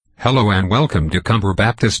Hello and welcome to Cumber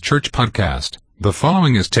Baptist Church Podcast. The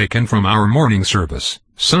following is taken from our morning service,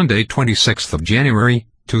 Sunday 26th of January,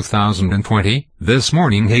 2020. This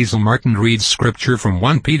morning Hazel Martin reads scripture from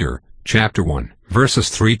 1 Peter, chapter 1, verses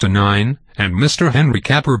 3 to 9, and Mr. Henry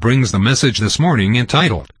Capper brings the message this morning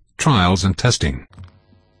entitled, Trials and Testing.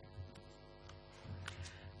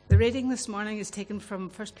 The reading this morning is taken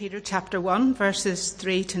from 1 Peter chapter 1, verses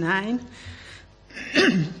 3 to 9.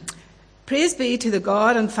 Praise be to the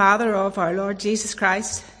God and Father of our Lord Jesus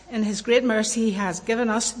Christ. In his great mercy he has given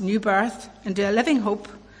us new birth into a living hope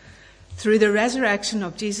through the resurrection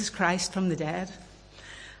of Jesus Christ from the dead,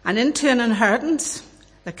 and into an inheritance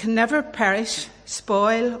that can never perish,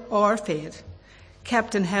 spoil or fade,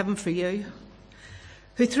 kept in heaven for you,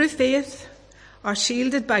 who through faith are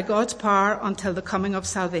shielded by God's power until the coming of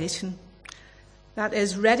salvation, that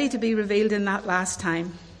is ready to be revealed in that last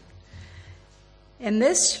time. In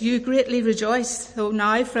this you greatly rejoice, though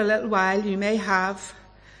now for a little while you may have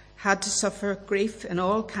had to suffer grief in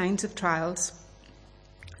all kinds of trials.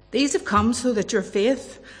 These have come so that your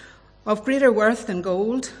faith, of greater worth than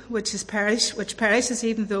gold, which perishes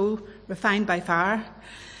even though refined by fire,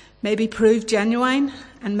 may be proved genuine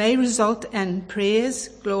and may result in praise,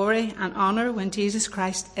 glory and honour when Jesus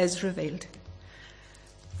Christ is revealed.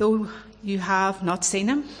 Though you have not seen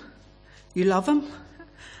him, you love him,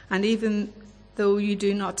 and even though you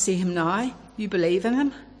do not see him now, you believe in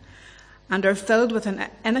him and are filled with an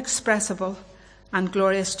inexpressible and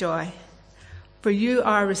glorious joy. For you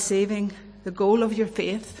are receiving the goal of your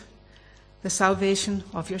faith, the salvation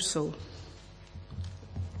of your soul.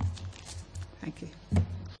 Thank you.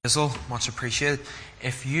 Hazel, much appreciated.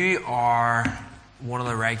 If you are one of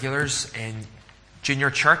the regulars in junior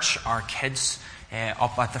church, our kids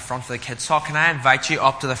up at the front for the kids talk, can I invite you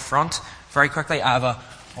up to the front very quickly? I have a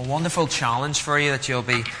wonderful challenge for you that you'll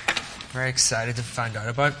be very excited to find out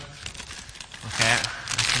about. Okay,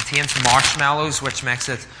 it contains marshmallows, which makes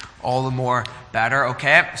it all the more better.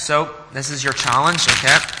 Okay, so this is your challenge.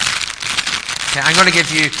 Okay, I'm going to give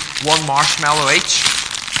you one marshmallow each.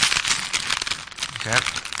 Okay,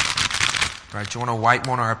 right, do you want a white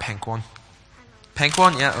one or a pink one? Pink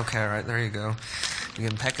one? Yeah, okay, right, there you go. You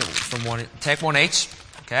can pick it from one, take one each.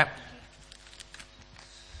 Okay.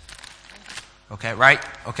 Okay, right.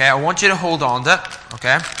 Okay, I want you to hold on to it,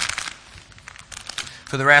 okay,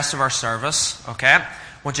 for the rest of our service, okay? I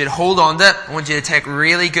want you to hold on to it. I want you to take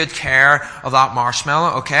really good care of that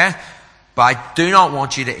marshmallow, okay? But I do not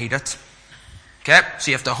want you to eat it. Okay?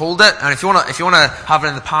 So you have to hold it, and if you want to have it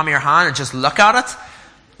in the palm of your hand and just look at it,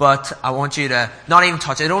 but I want you to not even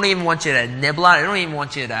touch it. I don't even want you to nibble at it. I don't even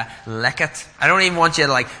want you to lick it. I don't even want you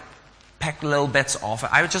to pick little bits off it.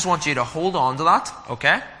 I just want you to hold on to that,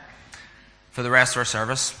 okay? For the rest of our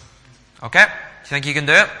service. Okay? Do you think you can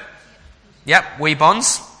do it? Yep, wee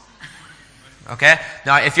buns. Okay?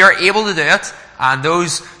 Now, if you're able to do it, and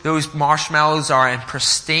those marshmallows are in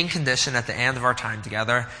pristine condition at the end of our time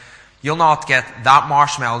together, you'll not get that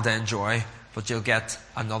marshmallow to enjoy, but you'll get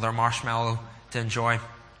another marshmallow to enjoy.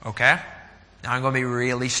 Okay? Now, I'm going to be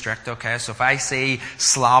really strict, okay? So if I see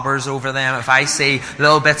slobbers over them, if I see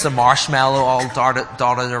little bits of marshmallow all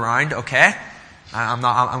dotted around, okay? I'm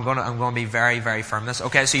going to be very, very firm in this.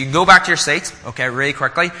 Okay, so you can go back to your seat, okay, really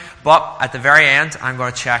quickly. But at the very end, I'm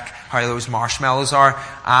going to check how those marshmallows are.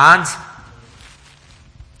 And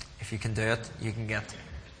if you can do it, you can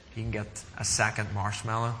get a second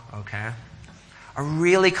marshmallow, okay? I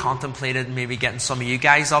really contemplated maybe getting some of you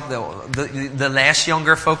guys up, the less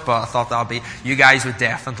younger folk, but I thought you guys would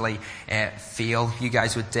definitely feel. You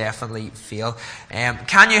guys would definitely feel.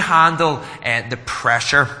 Can you handle the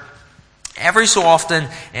pressure? Every so often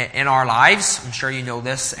in our lives, I'm sure you know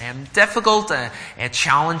this, difficult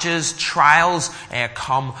challenges, trials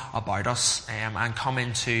come about us and come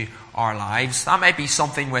into our lives. That might be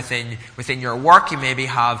something within your work. You maybe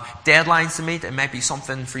have deadlines to meet. It might be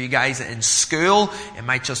something for you guys in school. It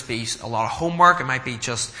might just be a lot of homework. It might be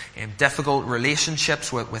just difficult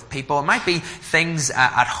relationships with people. It might be things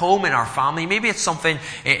at home in our family. Maybe it's something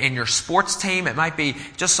in your sports team. It might be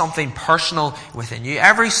just something personal within you.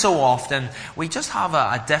 Every so often, we just have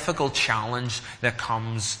a difficult challenge that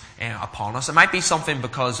comes upon us. It might be something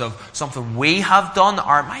because of something we have done,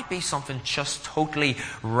 or it might be something just totally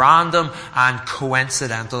random and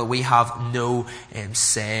coincidental that we have no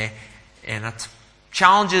say in it.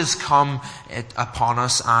 Challenges come upon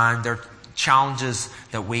us, and they're challenges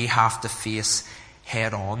that we have to face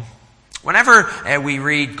head on. Whenever we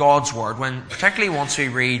read God's Word, particularly once we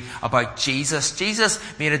read about Jesus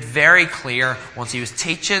made it very clear once he was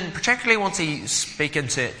teaching, particularly once he was speaking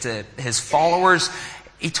to his followers,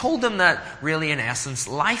 he told them that really in essence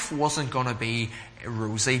life wasn't going to be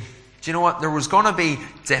rosy. Do you know what? There was going to be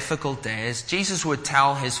difficult days. Jesus would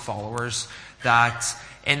tell his followers that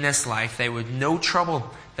in this life they would know trouble,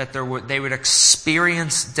 that they would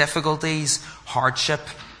experience difficulties, hardship.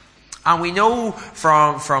 And we know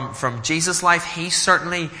from Jesus' life, he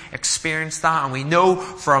certainly experienced that. And we know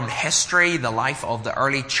from history, the life of the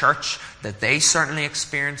early church, that they certainly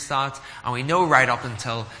experienced that. And we know right up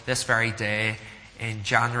until this very day in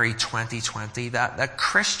January 2020 that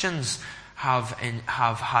Christians have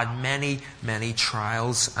had many, many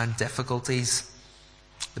trials and difficulties.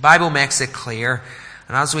 The Bible makes it clear,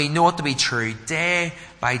 and as we know it to be true, day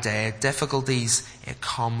by day, difficulties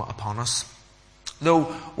come upon us. Though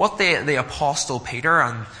what the Apostle Peter,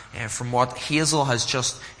 and from what Hazel has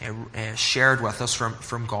just shared with us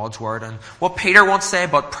from God's Word, and what Peter wants to say,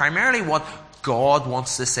 but primarily what God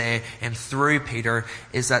wants to say through Peter,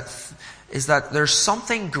 is that there's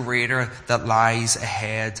something greater that lies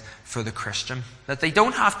ahead for the Christian. That they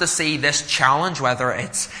don't have to see this challenge, whether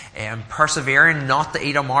it's persevering not to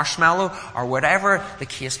eat a marshmallow or whatever the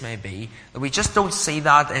case may be. That we just don't see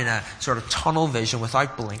that in a sort of tunnel vision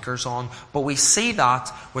without blinkers on, but we see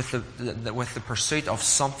that with the pursuit of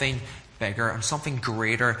something bigger and something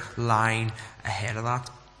greater lying ahead of that.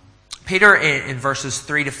 Peter, in verses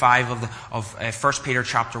 3 to 5 of 1 Peter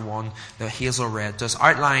chapter 1, that Hazel read, just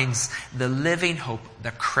outlines the living hope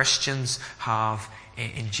that Christians have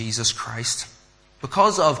in Jesus Christ.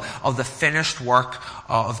 Because of the finished work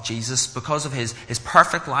of Jesus, because of his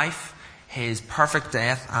perfect life, his perfect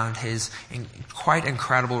death, and his quite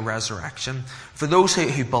incredible resurrection, for those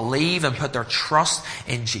who believe and put their trust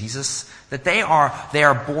in Jesus, that they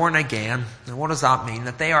are born again. And what does that mean?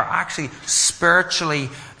 That they are actually spiritually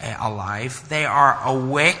alive. They are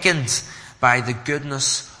awakened by the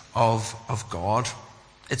goodness of God.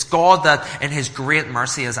 It's God that in his great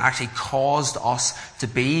mercy has actually caused us to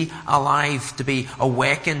be alive, to be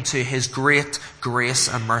awakened to his great grace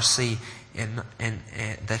and mercy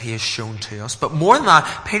that he has shown to us. But more than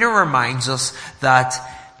that, Peter reminds us that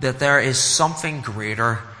there is something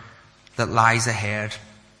greater that lies ahead.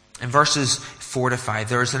 In verses 4 to 5,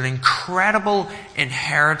 there is an incredible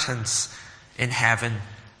inheritance in heaven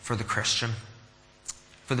for the Christian.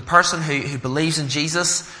 For the person who believes in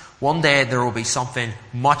Jesus, one day there will be something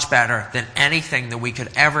much better than anything that we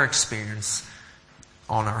could ever experience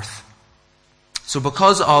on earth. So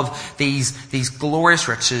because of these glorious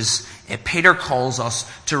riches, Peter calls us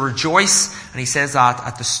to rejoice, and he says that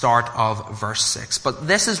at the start of verse 6. But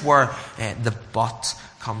this is where the but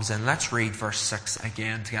comes in. Let's read verse 6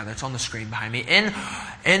 again together. It's on the screen behind me.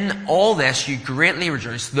 In all this you greatly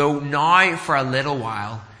rejoice, though now for a little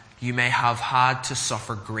while you may have had to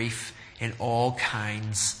suffer grief in all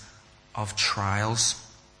kinds of trials.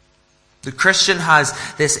 The Christian has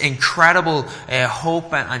this incredible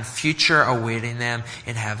hope and future awaiting them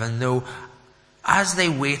in heaven, though as they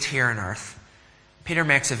wait here on earth, Peter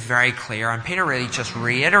makes it very clear, and Peter really just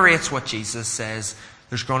reiterates what Jesus says: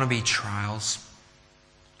 there's going to be trials.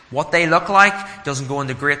 What they look like doesn't go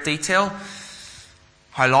into great detail.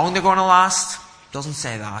 How long they're going to last doesn't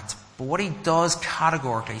say that. But what he does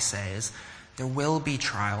categorically say is there will be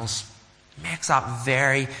trials. He makes that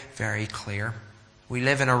very, very clear. We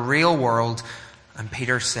live in a real world, and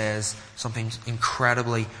Peter says something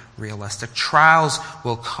incredibly realistic. Trials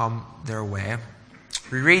will come their way.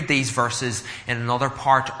 We read these verses in another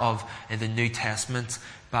part of the New Testament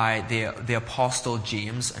by the Apostle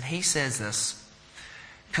James, and he says this: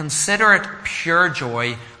 "Consider it pure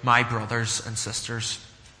joy, my brothers and sisters,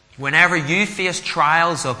 whenever you face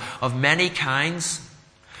trials of many kinds,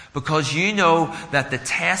 because you know that the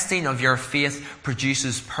testing of your faith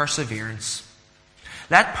produces perseverance.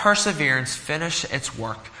 Let perseverance finish its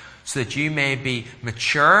work, so that you may be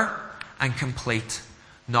mature and complete,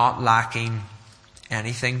 not lacking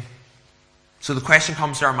anything." So the question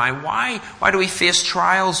comes to our mind: why do we face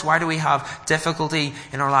trials? Why do we have difficulty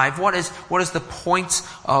in our life? What is the point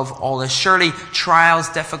of all this? Surely trials,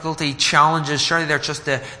 difficulty, challenges, surely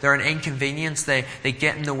they're an inconvenience. They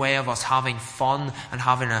get in the way of us having fun and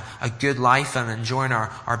having a good life and enjoying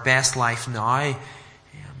our best life now.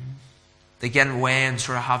 They get in the way and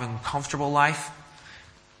sort of having a comfortable life.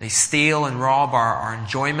 They steal and rob our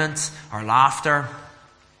enjoyment, our laughter.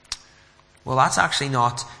 Well, that's actually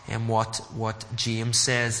not what James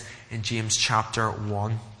says in James chapter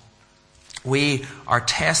 1. We are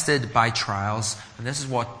tested by trials, and this is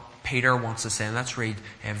what Peter wants to say. And let's read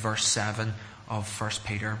verse 7 of 1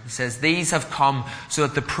 Peter. It says, "These have come so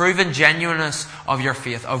that the proven genuineness of your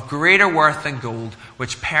faith, of greater worth than gold,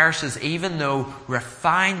 which perishes even though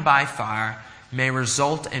refined by fire, may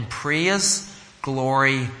result in praise,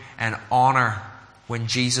 glory, and honor when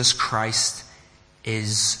Jesus Christ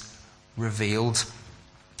is revealed.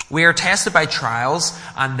 We are tested by trials,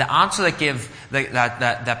 and the answer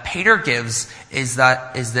that Peter gives is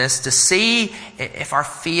this: to see if our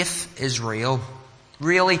faith is real.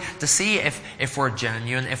 Really, to see if we're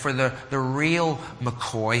genuine, if we're the real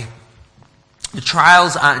McCoy. The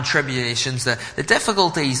trials and tribulations, the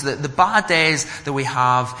difficulties, the bad days that we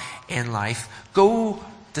have in life, go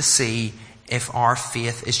to see if our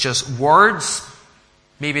faith is just words.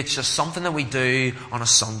 Maybe it's just something that we do on a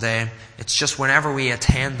Sunday. It's just whenever we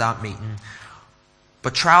attend that meeting.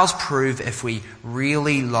 But trials prove if we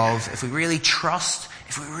really love, if we really trust,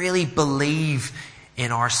 if we really believe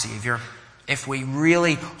in our Saviour, if we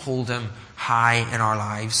really hold Him high in our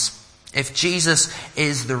lives. If Jesus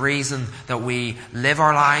is the reason that we live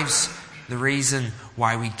our lives, the reason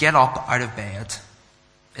why we get up out of bed,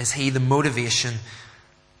 is He the motivation?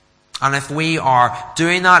 And if we are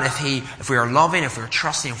doing that, if we are loving, if we are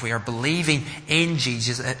trusting, if we are believing in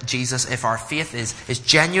Jesus, if our faith is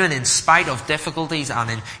genuine in spite of difficulties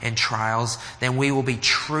and in trials, then we will be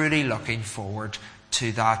truly looking forward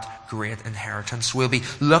to that great inheritance. We'll be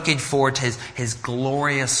looking forward to His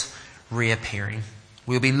glorious reappearing.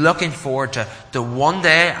 We'll be looking forward to one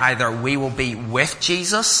day either we will be with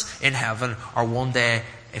Jesus in heaven, or one day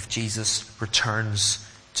if Jesus returns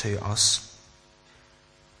to us.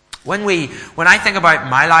 When I think about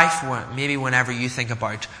my life, maybe whenever you think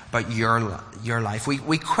about your life,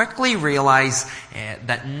 we quickly realize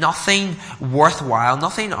that nothing worthwhile,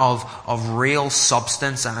 nothing of real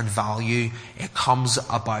substance and value, it comes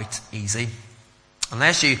about easy.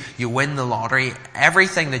 Unless you win the lottery,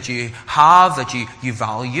 everything that you have, that you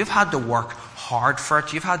value, you've had to work hard for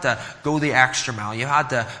it. You've had to go the extra mile. You've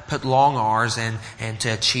had to put long hours in and to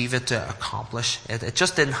achieve it, to accomplish it. It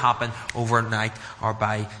just didn't happen overnight or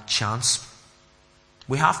by chance.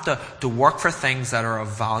 We have to work for things that are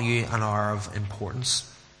of value and are of importance.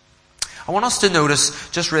 I want us to notice,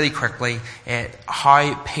 just really quickly,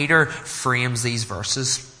 how Peter frames these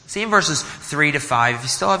verses. See in verses 3 to 5, if you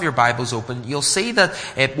still have your Bibles open, you'll see that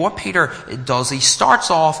what Peter does, he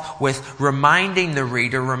starts off with reminding the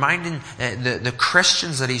reader, reminding the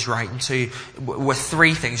Christians that he's writing to, with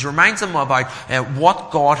three things. He reminds them about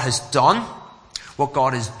what God has done, what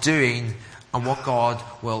God is doing, and what God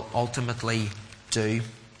will ultimately do.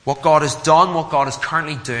 What God has done, what God is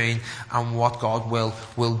currently doing, and what God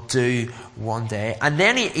will do one day. And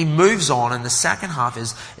then he moves on, and the second half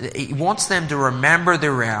is he wants them to remember the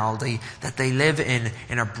reality that they live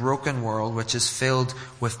in a broken world which is filled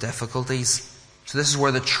with difficulties. So this is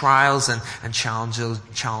where the trials and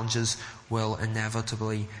challenges will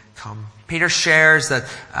inevitably come. Peter shares that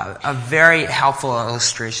a very helpful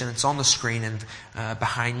illustration. It's on the screen and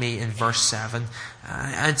behind me in verse 7.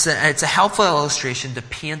 It's a helpful illustration to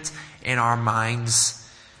paint in our minds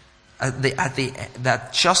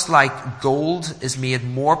that just like gold is made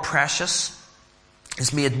more precious,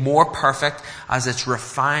 is made more perfect as it's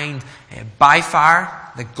refined by fire.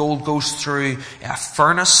 The gold goes through a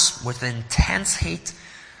furnace with intense heat.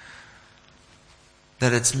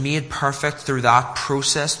 That it's made perfect through that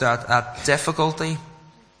process, that difficulty.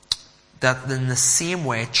 That in the same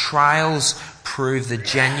way, trials prove the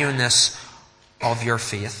genuineness of your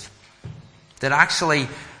faith. That actually,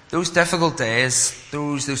 those difficult days,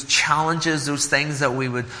 those challenges, those things that we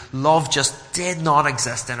would love just did not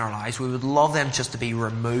exist in our lives. We would love them just to be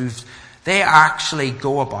removed. They actually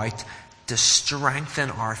go about to strengthen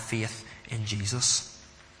our faith in Jesus.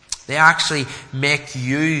 They actually make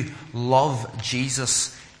you love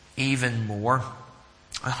Jesus even more.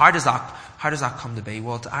 And how does that come to be?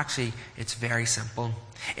 Well, it's very simple.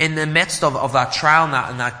 In the midst of that trial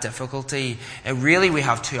and that difficulty, really we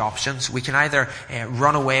have two options. We can either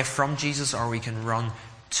run away from Jesus, or we can run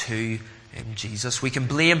to Jesus. We can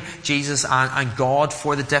blame Jesus and God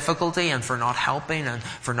for the difficulty and for not helping and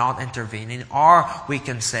for not intervening. Or we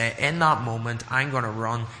can say, in that moment, I'm going to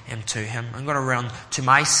run to Him. I'm going to run to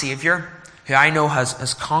my Saviour, who I know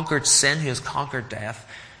has conquered sin, who has conquered death.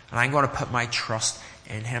 And I'm going to put my trust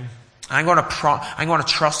in Him. I'm going to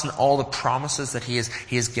trust in all the promises that He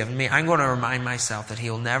has given me. I'm going to remind myself that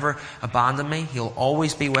He'll never abandon me. He'll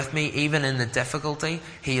always be with me, even in the difficulty.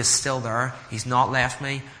 He is still there. He's not left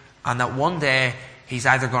me. And that one day, He's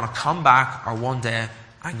either going to come back, or one day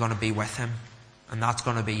I'm going to be with Him. And that's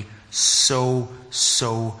going to be so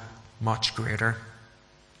much greater.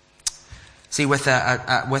 See, with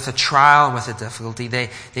a trial and with a difficulty,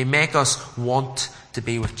 they make us want to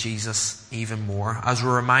be with Jesus even more, as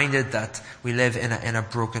we're reminded that we live in a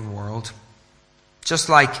broken world. Just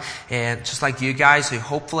like you guys who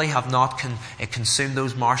hopefully have not consumed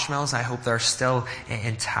those marshmallows, I hope they're still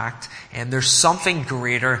intact. And there's something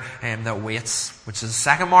greater that waits, which is a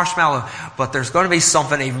second marshmallow. But there's going to be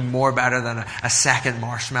something even more better than a second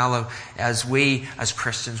marshmallow, as we, as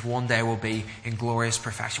Christians, one day will be in glorious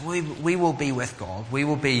perfection. We will be with God. We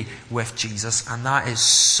will be with Jesus. And that is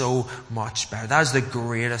so much better. That is the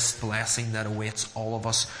greatest blessing that awaits all of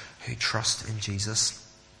us who trust in Jesus.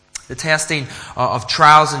 The testing of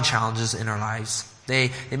trials and challenges in our lives.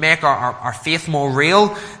 They make our faith more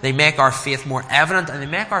real, they make our faith more evident, and they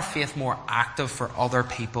make our faith more active for other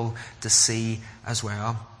people to see as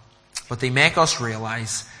well. But they make us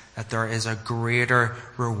realize that there is a greater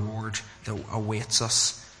reward that awaits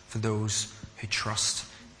us for those who trust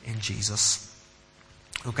in Jesus.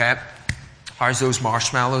 Okay, how's those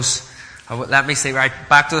marshmallows? Let me see, right,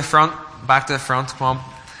 back to the front, come on.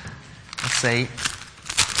 Let's see.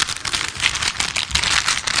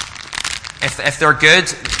 If they're good,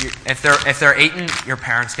 if they're eaten, your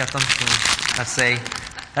parents get them. Let's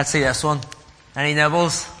see this one. Any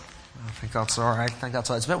nibbles? I think that's all right.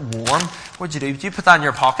 It's a bit warm. What'd you do? Did you put that in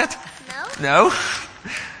your pocket? No. No?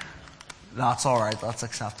 That's all right. That's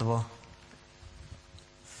acceptable.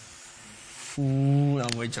 Ooh,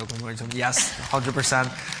 I'm way joking. Yes, 100%.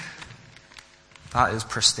 That is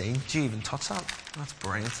pristine. Did you even touch that? That's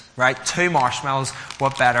brilliant. Right, 2 marshmallows.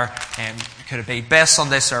 What better could it be? Best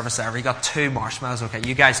Sunday service ever. You got 2 marshmallows. Okay,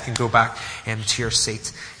 you guys can go back to your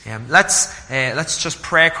seat. Let's just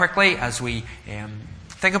pray quickly as we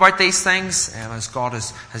think about these things, as God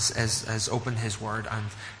has opened His Word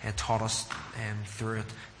and taught us through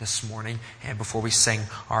it this morning. Before we sing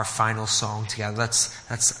our final song together,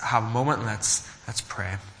 let's have a moment and let's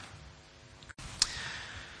pray.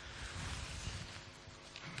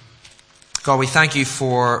 God, we thank you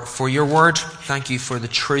for your word. Thank you for the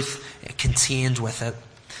truth contained with it.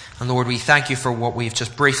 And Lord, we thank you for what we've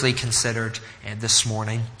just briefly considered this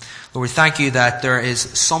morning. Lord, we thank you that there is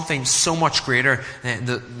something so much greater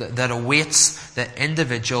that awaits the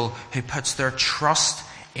individual who puts their trust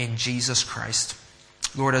in Jesus Christ.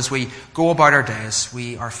 Lord, as we go about our days,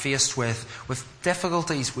 we are faced with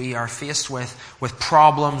difficulties. We are faced with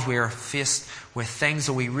problems. We are faced with things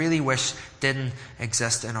that we really wish didn't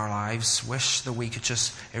exist in our lives. Wish that we could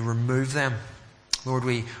just remove them. Lord,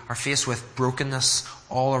 we are faced with brokenness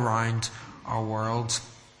all around our world.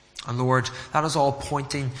 And Lord, that is all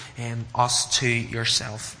pointing us to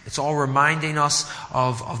yourself. It's all reminding us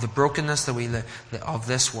of the brokenness of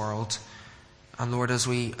this world. And Lord, as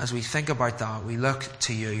we think about that, we look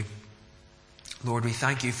to you. Lord, we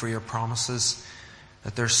thank you for your promises,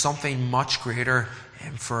 that there's something much greater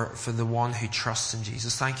for the one who trusts in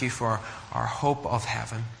Jesus. Thank you for our hope of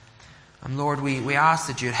heaven. And Lord, we ask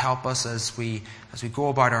that you'd help us as we go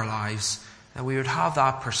about our lives, that we would have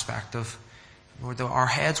that perspective. Lord, that our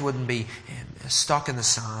heads wouldn't be stuck in the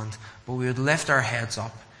sand, but we would lift our heads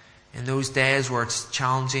up in those days where it's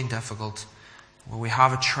challenging, difficult, where we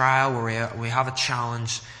have a trial, where we have a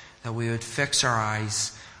challenge, that we would fix our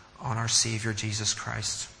eyes on our Savior, Jesus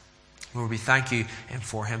Christ. Lord, we thank you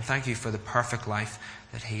for Him. Thank you for the perfect life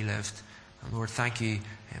that He lived. And Lord, thank you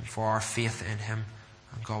for our faith in Him.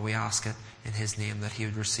 And God, we ask it in His name that He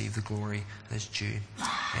would receive the glory that is due.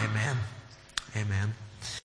 Amen. Amen.